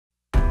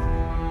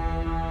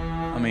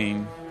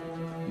mean,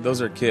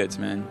 those are kids,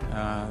 man.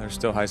 They're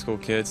still high school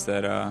kids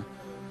that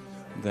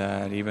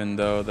even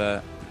though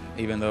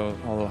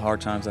all the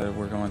hard times that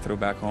we're going through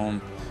back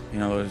home, you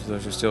know,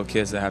 those are still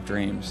kids that have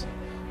dreams,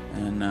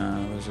 and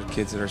those are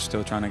kids that are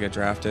still trying to get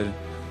drafted,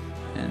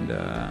 and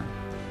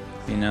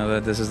you know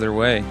that this is their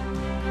way.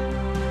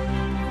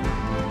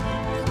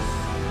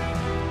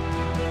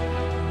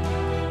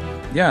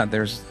 Yeah,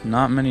 there's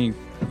not many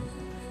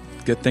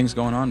good things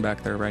going on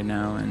back there right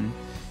now, and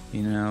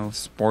you know,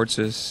 sports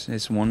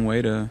is one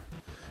way to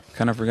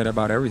kind of forget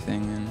about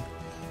everything. And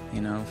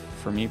you know,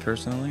 for me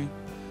personally,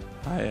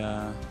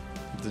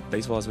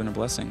 baseball has been a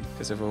blessing,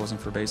 because if it wasn't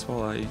for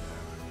baseball, I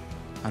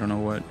don't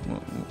know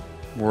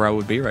where I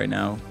would be right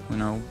now. You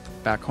know,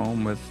 back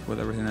home with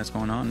everything that's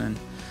going on, and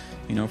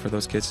you know, for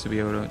those kids to be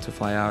able to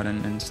fly out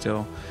and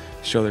still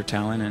show their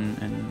talent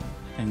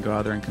and go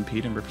out there and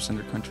compete and represent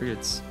their country,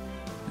 it's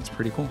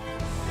pretty cool.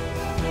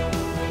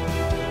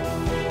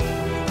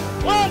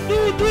 1, 2,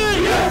 3,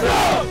 yes!